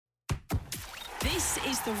This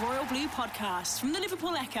is the Royal Blue Podcast from the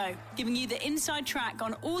Liverpool Echo, giving you the inside track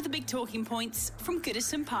on all the big talking points from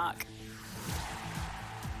Goodison Park.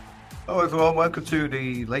 Hello everyone, welcome to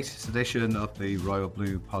the latest edition of the Royal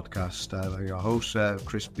Blue Podcast. I'm your host,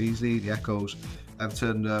 Chris Beasley, the Echo's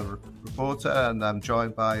Everton reporter, and I'm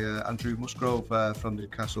joined by Andrew Musgrove from the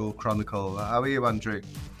Newcastle Chronicle. How are you, Andrew?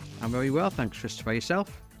 I'm very well, thanks, Chris. By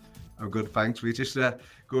yourself? I'm good, thanks. We just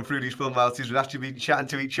going through these formalities. We've actually been chatting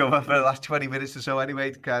to each other for the last 20 minutes or so anyway,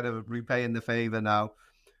 to kind of repaying the favour now.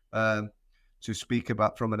 To speak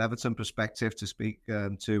about from an Everton perspective, to speak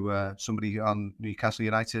to somebody on Newcastle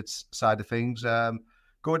United's side of things.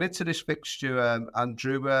 Going into this fixture,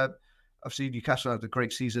 Andrew, obviously Newcastle had a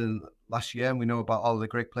great season last year, and we know about all the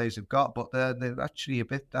great players they've got, but they're actually a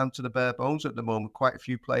bit down to the bare bones at the moment. Quite a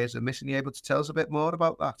few players are missing. Are you able to tell us a bit more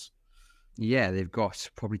about that? Yeah, they've got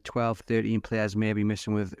probably 12, 13 players maybe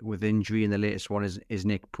missing with injury, and the latest one is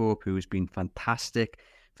Nick Pope, who has been fantastic.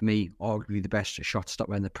 For me, arguably the best shot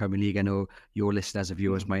stopper in the Premier League. I know your listeners and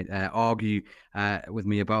viewers might argue with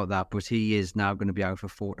me about that, but he is now going to be out for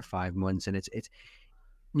 4 to 5 months. And it's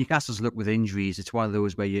Newcastle's luck with injuries. It's one of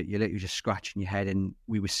those where you're literally just scratching your head. And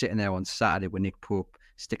we were sitting there on Saturday when Nick Pope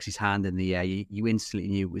sticks his hand in the air. You instantly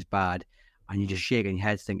knew it was bad, and you're just shaking your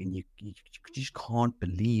head thinking you just can't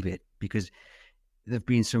believe it, because there've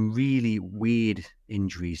been some really weird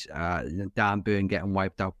injuries. Dan Burn getting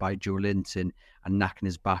wiped out by Joe Linton and knacking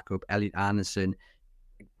his back up. Elliot Anderson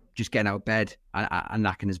just getting out of bed and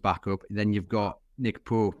knacking his back up. Then you've got Nick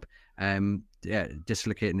Pope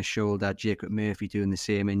dislocating the shoulder. Jacob Murphy doing the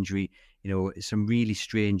same injury. You know, some really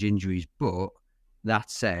strange injuries. But that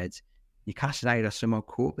said, Newcastle United are somehow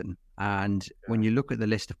coping. And when you look at the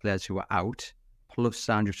list of players who are out, plus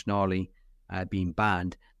Sandro Tonali being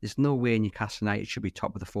banned, there's no way Newcastle United should be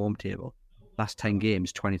top of the form table. Last 10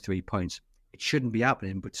 games, 23 points. It shouldn't be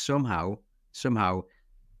happening, but somehow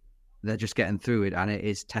they're just getting through it, and it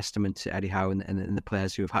is testament to Eddie Howe and the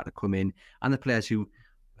players who have had to come in, and the players who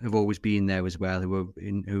have always been there as well,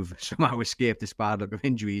 who've somehow escaped this bad luck of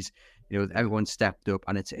injuries. You know, everyone stepped up,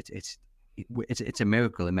 and it's a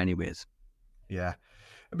miracle in many ways. Yeah.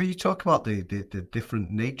 I mean, you talk about the different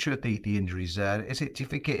nature of the injuries there. Do you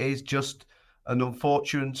think it is just an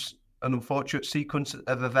unfortunate sequence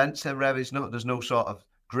of events there? There's no sort of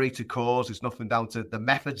greater cause. It's nothing down to the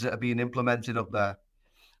methods that are being implemented up there.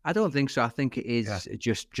 I don't think so. I think it is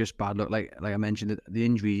just bad luck. Like I mentioned, the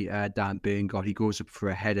injury Dan Burn got, he goes up for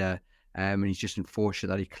a header, and he's just unfortunate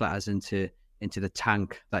that he clatters into the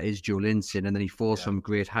tank that is Joe Linton, and then he falls from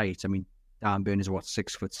great height. I mean, Dan Burn is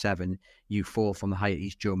 6'7". You fall from the height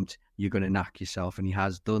he's jumped, you're going to knock yourself, and he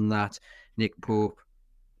has done that. Nick Pope,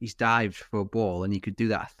 he's dived for a ball, and he could do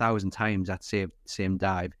that 1,000 times, that same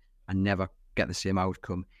dive, and never get the same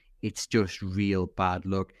outcome. It's just real bad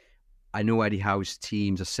luck. I know Eddie Howe's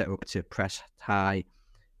teams are set up to press high.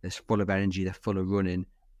 They're full of energy, they're full of running,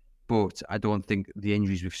 but I don't think the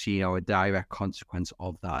injuries we've seen are a direct consequence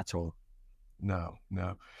of that at all. No.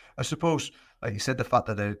 I suppose, like you said, the fact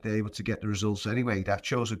that they're able to get the results anyway, that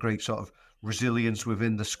shows a great sort of resilience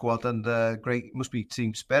within the squad, and great, must be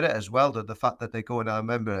team spirit as well. The fact that they're going, I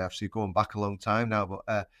remember actually going back a long time now,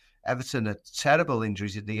 but Everton had terrible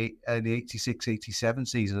injuries in the 86-87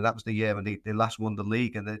 season, and that was the year when they last won the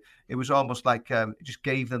league, and it was almost like it just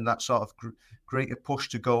gave them that sort of greater push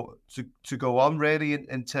to go on, really,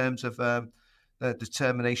 in terms of the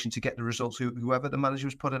determination to get the results, whoever the manager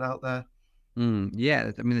was putting out there.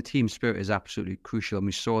 Yeah, I mean, the team spirit is absolutely crucial, and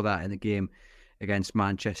we saw that in the game against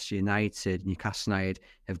Manchester United. Newcastle United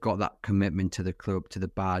have got that commitment to the club, to the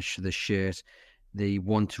badge, to the shirt. They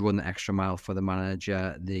want to run the extra mile for the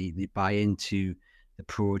manager. They buy into the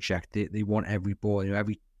project. They want every ball,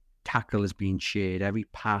 every tackle is being cheered, every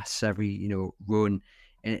pass, every run,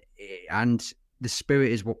 and the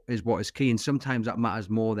spirit is what is key. And sometimes that matters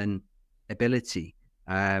more than ability.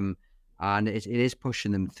 And it is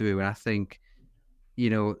pushing them through. And I think, we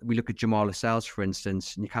look at Jamal Lascelles, for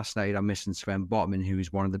instance. Newcastle United are missing Sven Botman, who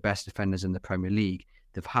is one of the best defenders in the Premier League.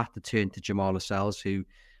 They've had to turn to Jamal Lascelles, who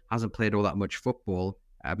hasn't played all that much football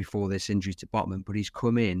before this injury to Botman, but he's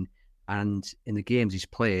come in, and in the games he's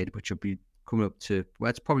played, which will be coming up to,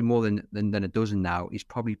 it's probably more than a dozen now, he's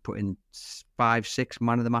probably put in 5-6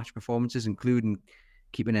 man-of-the-match performances, including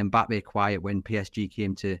keeping Mbappe quiet when PSG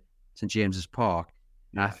came to St James's Park.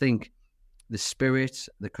 And I think the spirit,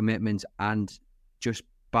 the commitment, and just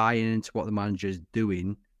buying into what the manager is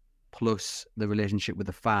doing, plus the relationship with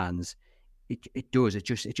the fans,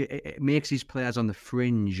 it makes these players on the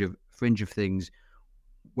fringe of things.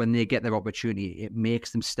 When they get their opportunity, it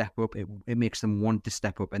makes them step up. It makes them want to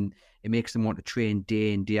step up, and it makes them want to train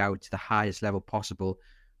day in, day out to the highest level possible,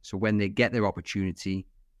 So when they get their opportunity,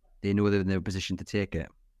 they know they're in a position to take it.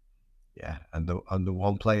 Yeah, and the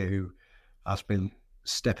one player who has been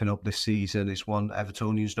stepping up this season is one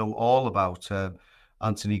Evertonians know all about,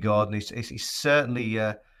 Anthony Gordon. He's certainly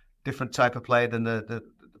a different type of player than the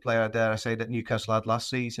player, dare I say, that Newcastle had last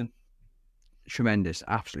season. Tremendous,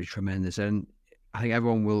 absolutely tremendous. And I think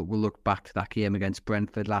everyone will look back to that game against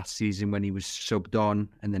Brentford last season when he was subbed on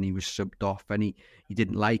and then he was subbed off, and he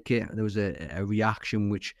didn't like it. There was a reaction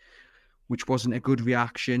which wasn't a good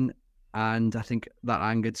reaction, and I think that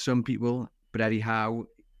angered some people. But Eddie Howe,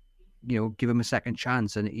 give him a second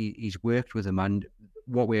chance, and he's worked with him. And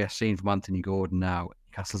what we're seeing from Anthony Gordon now,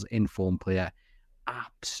 Newcastle's in-form player,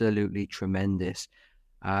 absolutely tremendous.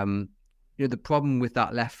 The problem with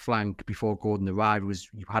that left flank before Gordon arrived was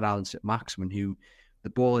you had Alan St-Maximin, who the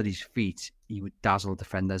ball at his feet, he would dazzle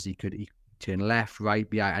defenders. He could turn left, right,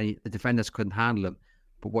 behind, and the defenders couldn't handle him.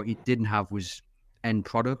 But what you didn't have was end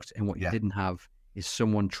product, and what you didn't have is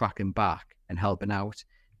someone tracking back and helping out.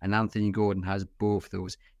 And Anthony Gordon has both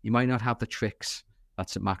those. He might not have the tricks that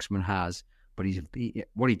St-Maximin has, but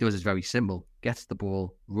what he does is very simple. Gets the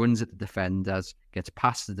ball, runs at the defenders, gets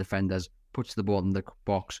past the defenders, puts the ball in the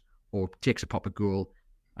box, or takes a proper goal,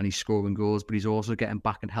 and he's scoring goals, but he's also getting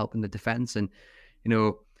back and helping the defence. And,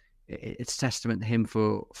 it's testament to him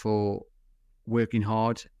for working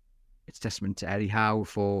hard. It's testament to Eddie Howe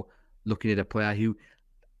for looking at a player who,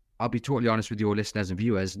 I'll be totally honest with your listeners and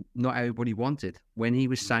viewers, not everybody wanted. When he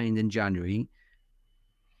was signed in January,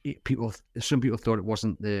 some people thought it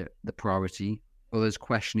wasn't the priority. Others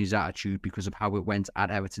questioned his attitude because of how it went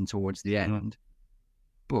at Everton towards the end.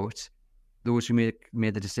 But those who made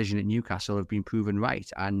the decision at Newcastle have been proven right,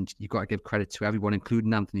 and you've got to give credit to everyone,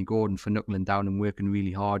 including Anthony Gordon, for knuckling down and working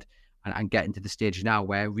really hard and getting to the stage now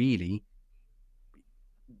where really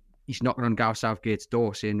he's knocking on Gareth Southgate's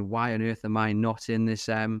door saying, why on earth am I not in this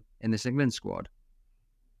England squad?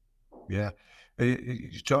 Yeah.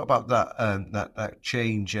 You talk about that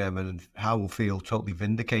change, and how we'll feel totally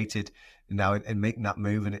vindicated now in making that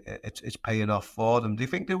move, and it's paying off for them. Do you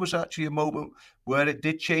think there was actually a moment where it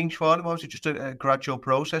did change for them, or was it just a gradual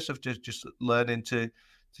process of just learning to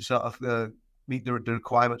sort of meet the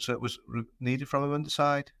requirements that was needed from him on the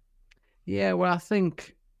side? Yeah, well, I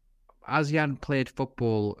think as he hadn't played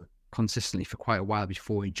football consistently for quite a while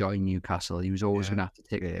before he joined Newcastle, he was always going to have to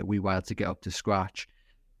take a wee while to get up to scratch.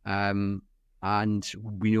 And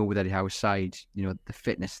we know with Eddie Howe's side, the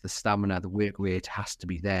fitness, the stamina, the work rate has to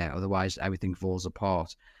be there. Otherwise, everything falls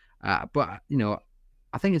apart. But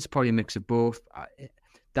I think it's probably a mix of both.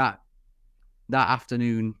 That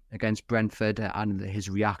afternoon against Brentford and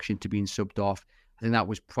his reaction to being subbed off, I think that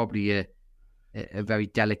was probably a very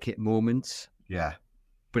delicate moment. Yeah.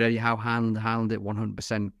 But Eddie Howe handled it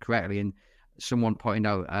 100% correctly. And someone pointed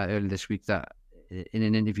out earlier this week that in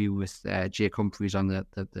an interview with Jake Humphries on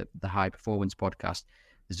the High Performance podcast,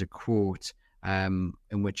 there's a quote in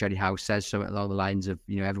which Eddie Howe says something along the lines of,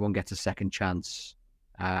 everyone gets a second chance.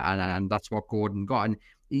 And that's what Gordon got. And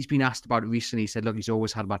he's been asked about it recently. He said, look, he's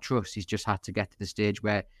always had my trust. He's just had to get to the stage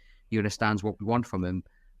where he understands what we want from him.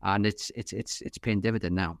 And it's paying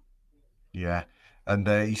dividend now. Yeah. And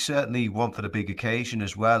he certainly won for the big occasion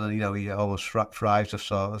as well. And, he almost thrives off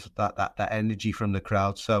sort of that energy from the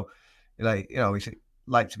crowd. So, he's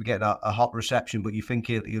like to be getting a hot reception, but you think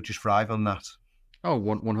he'll just thrive on that. Oh,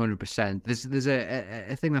 100%. There's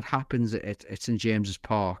a thing that happens at St James's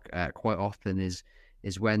Park quite often is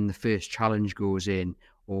when the first challenge goes in,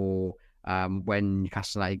 or when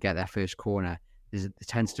Newcastle United get their first corner, there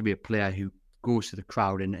tends to be a player who goes to the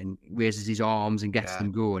crowd and raises his arms and gets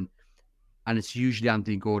them going. And it's usually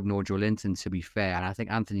Anthony Gordon or Joe Linton, to be fair. And I think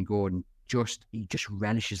Anthony Gordon just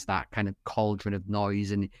relishes that kind of cauldron of noise,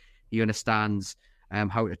 and he understands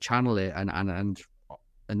how to channel it. And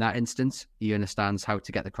in that instance, he understands how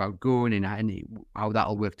to get the crowd going and how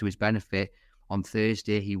that'll work to his benefit. On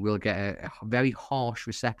Thursday, he will get a very harsh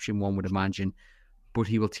reception, one would imagine, but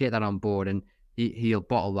he will take that on board, and he'll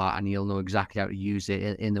bottle that, and he'll know exactly how to use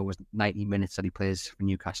it in those 90 minutes that he plays for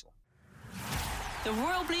Newcastle. The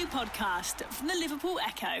Royal Blue Podcast from the Liverpool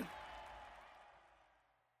Echo.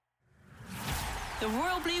 The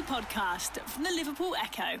Royal Blue Podcast from the Liverpool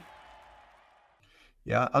Echo.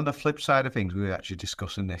 Yeah, on the flip side of things, we were actually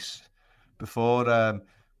discussing this before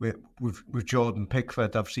with Jordan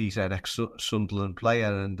Pickford. Obviously, he's an ex-Sunderland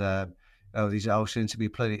player, and he's always seems to be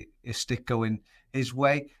playing his stick going his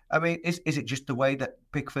way. I mean, is it just the way that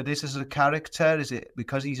Pickford is as a character? Is it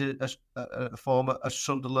because he's a former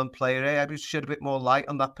Sunderland player? Maybe shed a bit more light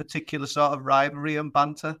on that particular sort of rivalry and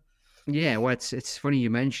banter. Yeah, well, it's funny you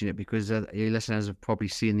mention it because your listeners have probably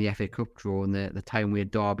seen the FA Cup draw and the time where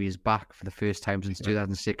Derby is back for the first time since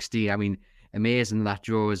 2016. I mean, amazing that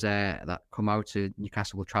draw is that come out. To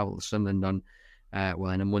Newcastle will travel to Sunderland on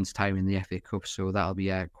in a month's time in the FA Cup, so that'll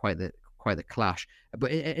be quite the clash.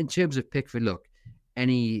 But in terms of Pickford, look,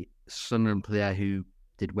 any Sunderland player who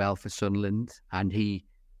did well for Sunderland and he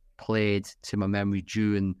played, to my memory,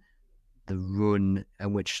 during the run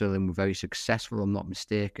in which Sunderland were very successful, I'm not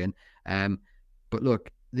mistaken. But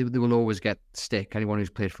look, they will always get stick. Anyone who's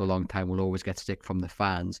played for a long time will always get stick from the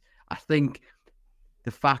fans. I think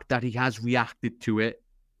the fact that he has reacted to it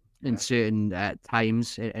in certain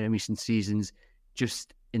times in recent seasons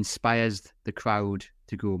just inspires the crowd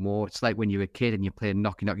to go more. It's like when you're a kid and you're playing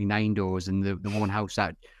Knocky Knocky Nine Doors and the one house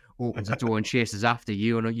that opens the door and chases after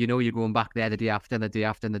you, and you know you're going back there the day after and the day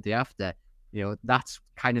after and the day after. You know, that's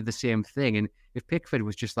kind of the same thing. And if Pickford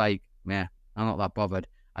was just like, I'm not that bothered,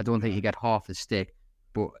 I don't think he'd get half the stick.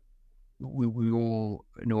 But we all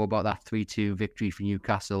know about that 3-2 victory for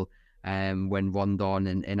Newcastle when Rondon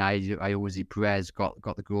and Ayoze Perez got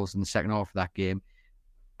the goals in the second half of that game.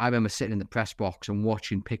 I remember sitting in the press box and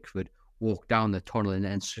watching Pickford walk down the tunnel,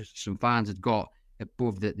 and some fans had got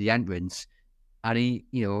above the entrance, and he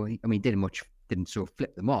didn't sort of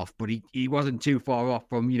flip them off, but he wasn't too far off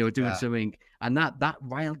from doing something, and that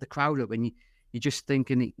riled the crowd up, and you're just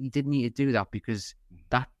thinking he didn't need to do that, because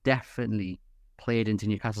that definitely played into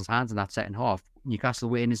Newcastle's hands in that second half. Newcastle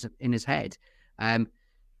were in his head, and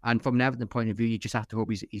from an Everton point of view, you just have to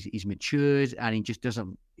hope he's matured, and he just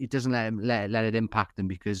doesn't let it impact him,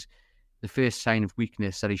 because the first sign of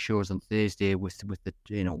weakness that he shows on Thursday with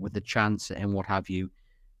the chance and what have you,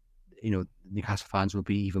 Newcastle fans will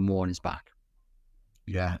be even more on his back.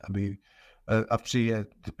 Yeah, I mean, obviously there's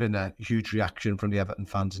been a huge reaction from the Everton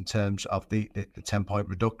fans in terms of the 10-point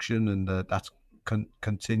reduction, and that's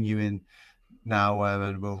continuing now,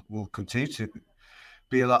 and will continue to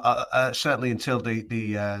be a lot, certainly until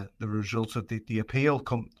the result of the appeal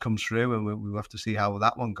comes through, and we'll have to see how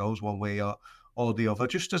that one goes, one way or the other.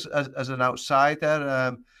 Just as an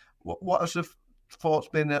outsider, what has the thoughts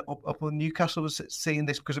been up on Newcastle was seeing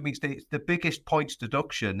this, because it means the biggest points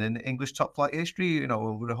deduction in English top flight history.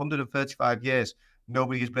 Over 135 years,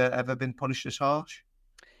 nobody has ever been punished this harsh.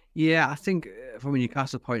 Yeah, I think from a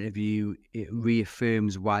Newcastle point of view, it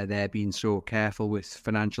reaffirms why they're being so careful with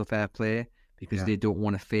financial fair play, because they don't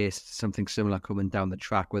want to face something similar coming down the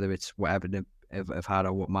track, whether it's what Everton have had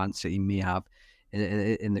or what Man City may have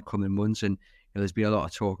in the coming months. And there's been a lot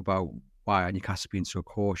of talk about why are Newcastle being so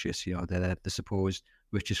cautious. They're the supposed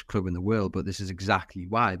richest club in the world, but this is exactly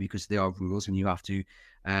why, because there are rules and you have to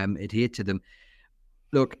adhere to them.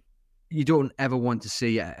 Look, you don't ever want to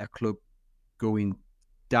see a club going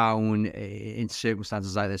down in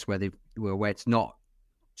circumstances like this where it's not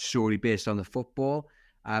solely based on the football.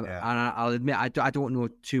 And I'll admit I don't know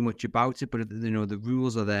too much about it, but the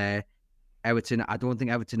rules are there. Everton, I don't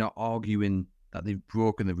think Everton are arguing that they've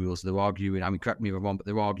broken the rules. They're arguing, correct me if I'm wrong, but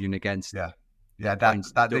they're arguing against.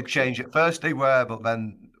 That did change. At first they were, but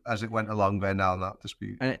then as it went along, they're now not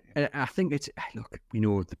dispute. And I think we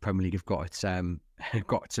know the Premier League have got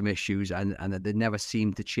some issues, and they never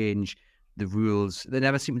seem to change the rules. They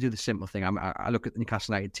never seem to do the simple thing. I look at the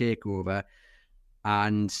Newcastle United takeover,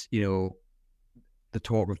 and the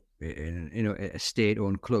talk of a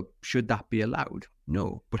state-owned club, should that be allowed?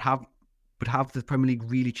 No, but have the Premier League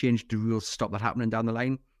really changed the rules to stop that happening down the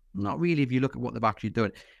line? Not really, if you look at what they've actually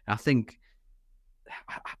done. And I think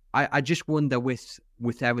I just wonder with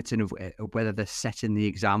Everton of whether they're setting the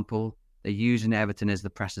example. They're using Everton as the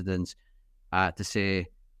precedent to say,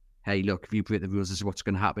 hey, look, if you break the rules, this is what's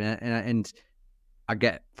going to happen. And I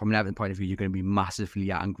get, from an Everton point of view, you're going to be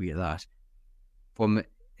massively angry at that. From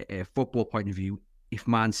a football point of view, if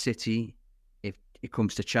Man City, if it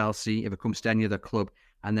comes to Chelsea, if it comes to any other club,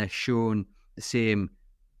 and they're shown the same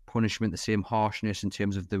punishment, the same harshness in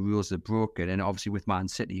terms of the rules they've broken, and obviously with Man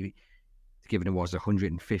City, given it was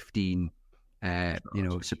 115,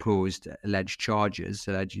 supposed alleged charges,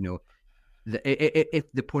 if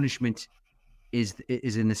the punishment is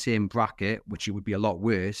in the same bracket, which it would be a lot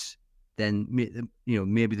worse, then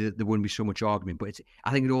maybe there wouldn't be so much argument. But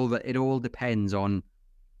I think it all depends on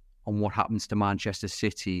what happens to Manchester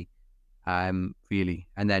City, really.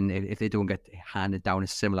 And then if they don't get handed down a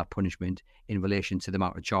similar punishment in relation to the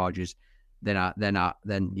amount of charges, then I'd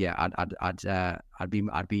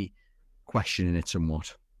be questioning it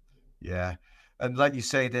somewhat. Yeah, and like you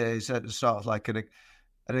say, there is sort of like an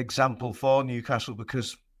example for Newcastle,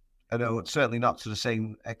 because I know it's certainly not to the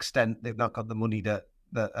same extent. They've not got the money that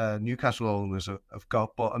Newcastle owners have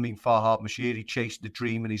got. But Farhad Moshiri chased the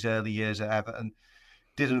dream in his early years at Everton.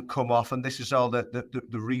 didn't come off, and this is all the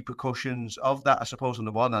repercussions of that. I suppose on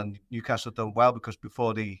the one hand, Newcastle done well because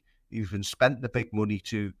before they even spent the big money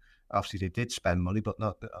to, obviously they did spend money, but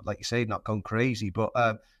not, like you say, not gone crazy, but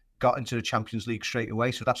got into the Champions League straight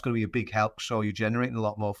away. So that's going to be a big help. So you're generating a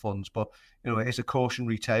lot more funds, but it is a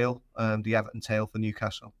cautionary tale, the Everton tale for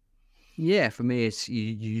Newcastle. Yeah, for me, it's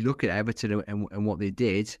you look at Everton and what they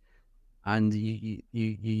did, and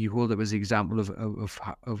you hold it as an example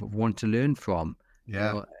of one to learn from.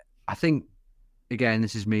 Yeah, I think again,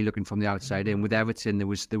 this is me looking from the outside in. With Everton, there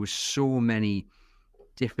was so many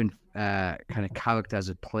different kind of characters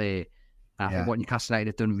at play. And I think what Newcastle United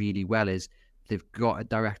have done really well is they've got a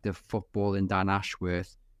director of football in Dan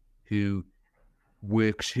Ashworth who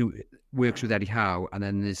works with Eddie Howe, and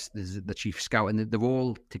then there's the chief scout, and they're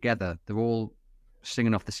all together. They're all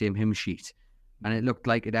singing off the same hymn sheet. And it looked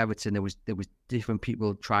like at Everton there was different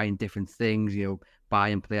people trying different things,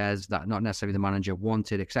 buying players that not necessarily the manager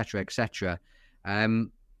wanted, etc., etc. And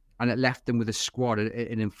it left them with a squad,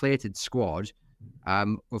 an inflated squad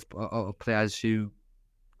of players who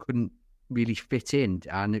couldn't really fit in.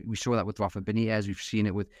 And we saw that with Rafa Benitez. We've seen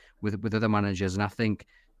it with other managers. And I think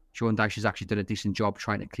Sean Dyche has actually done a decent job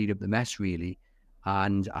trying to clean up the mess, really.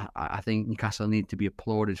 And I think Newcastle need to be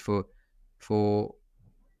applauded for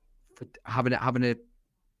having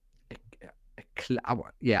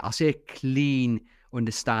I'll say a clean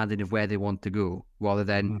understanding of where they want to go, rather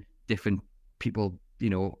than different people,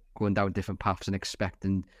 going down different paths and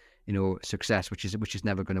expecting, success, which is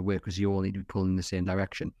never going to work, because you all need to be pulling in the same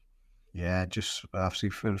direction. Yeah, just obviously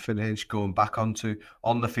finish going back on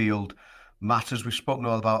the field matters. We've spoken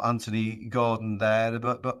all about Anthony Gordon there,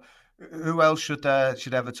 but who else should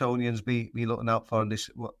Evertonians be looking out for in this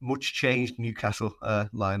much changed Newcastle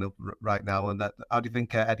lineup right now? And how do you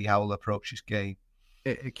think Eddie Howe will approach this game?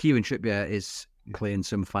 Kieran Trippier is playing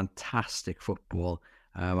some fantastic football.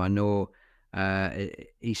 I know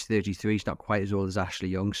he's 33. He's not quite as old as Ashley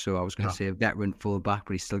Young, so I was going to say a veteran fullback,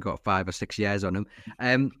 but he's still got 5 or 6 years on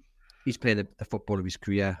him. He's playing the football of his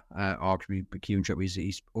career, arguably, but Kieran Trippier,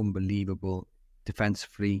 he's unbelievable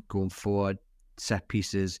defensively, going forward, set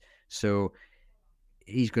pieces. So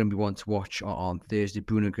he's going to be one to watch on Thursday.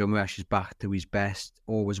 Bruno Guimaraes is back to his best,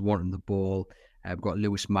 always wanting the ball. We've got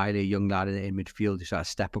Lewis Miley, a young lad in midfield, who's had to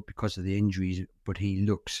step up because of the injuries, but he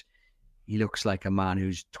looks like a man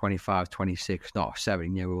who's 25, 26, not a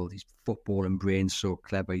 17-year-old. His football and brain's so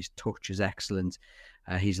clever. His touch is excellent.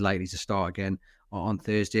 He's likely to start again on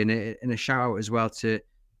Thursday. And a shout out as well to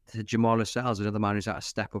Jamal Lascelles, another man who's had to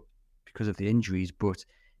step up because of the injuries, but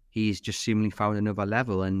he's just seemingly found another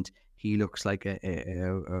level, and he looks like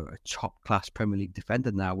a top-class Premier League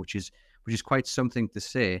defender now, which is quite something to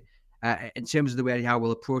say. In terms of the way Howe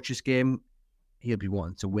will approach this game, he'll be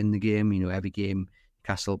wanting to win the game. Every game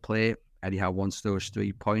Newcastle play, Eddie Howe wants those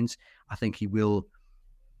 3 points. I think he will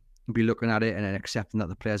be looking at it and accepting that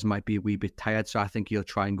the players might be a wee bit tired. So I think he'll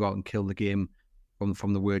try and go out and kill the game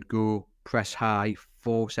from the word go, press high,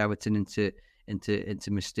 force Everton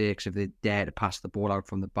into mistakes if they dare to pass the ball out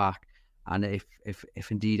from the back. And if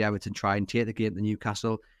indeed Everton try and take the game to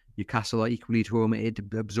Newcastle are equally determined,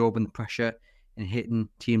 absorbing the pressure and hitting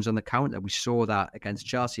teams on the counter. We saw that against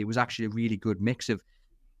Chelsea. It was actually a really good mix of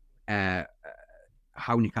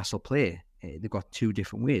how Newcastle play. They've got 2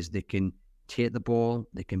 different ways. They can take the ball,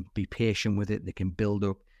 they can be patient with it, they can build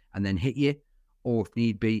up and then hit you, or if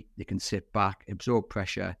need be, they can sit back, absorb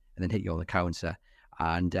pressure, and then hit you on the counter.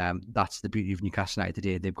 And that's the beauty of Newcastle United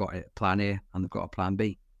today. They've got a plan A and they've got a plan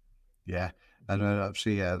B. Yeah. And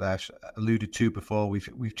obviously, that's alluded to before.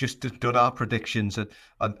 We've just done our predictions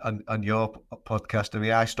on your podcast. I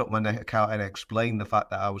mean, I stuck my neck out and explained the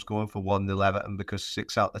fact that I was going for 1-0 Everton because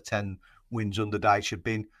 6 out of 10 wins under Dyche have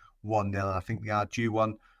been 1-0. I think they are due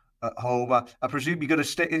one at home. I presume you're going to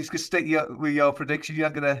stick with your prediction. You're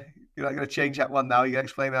not going to change that one now. You can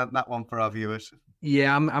explain that one for our viewers.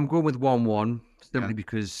 Yeah, I'm going with 1-1 simply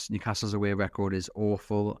because Newcastle's away record is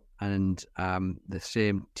awful. And the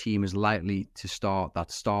same team is likely to start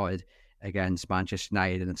that started against Manchester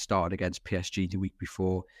United and it started against PSG the week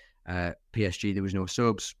before. PSG, there was no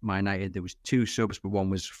subs. Man United, there was 2 subs, but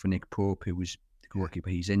one was for Nick Pope, who was the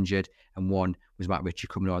goalkeeper. He's injured, and one was Matt Ritchie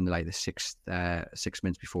coming on like the 6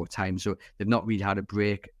 minutes before time. So they've not really had a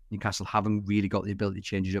break. Newcastle haven't really got the ability to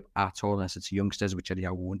change it up at all unless it's youngsters, which Eddie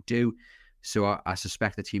Howe won't do. So I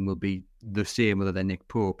suspect the team will be the same other than Nick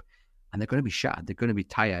Pope. And they're going to be shattered. They're going to be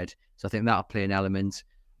tired. So I think that'll play an element.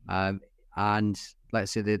 And like I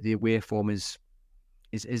say, the away form is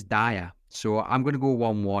dire. So I'm going to go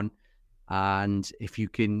 1-1. And if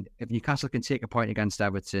Newcastle can take a point against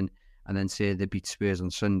Everton and then say they beat Spurs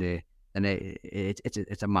on Sunday, then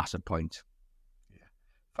it's a massive point.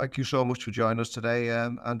 Thank you so much for joining us today,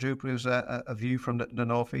 Andrew. It was a view from the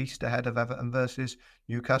northeast ahead of Everton versus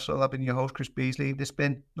Newcastle. I've been your host, Chris Beasley. This has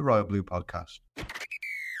been the Royal Blue Podcast.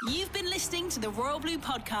 You've been listening to the Royal Blue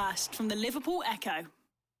Podcast from the Liverpool Echo.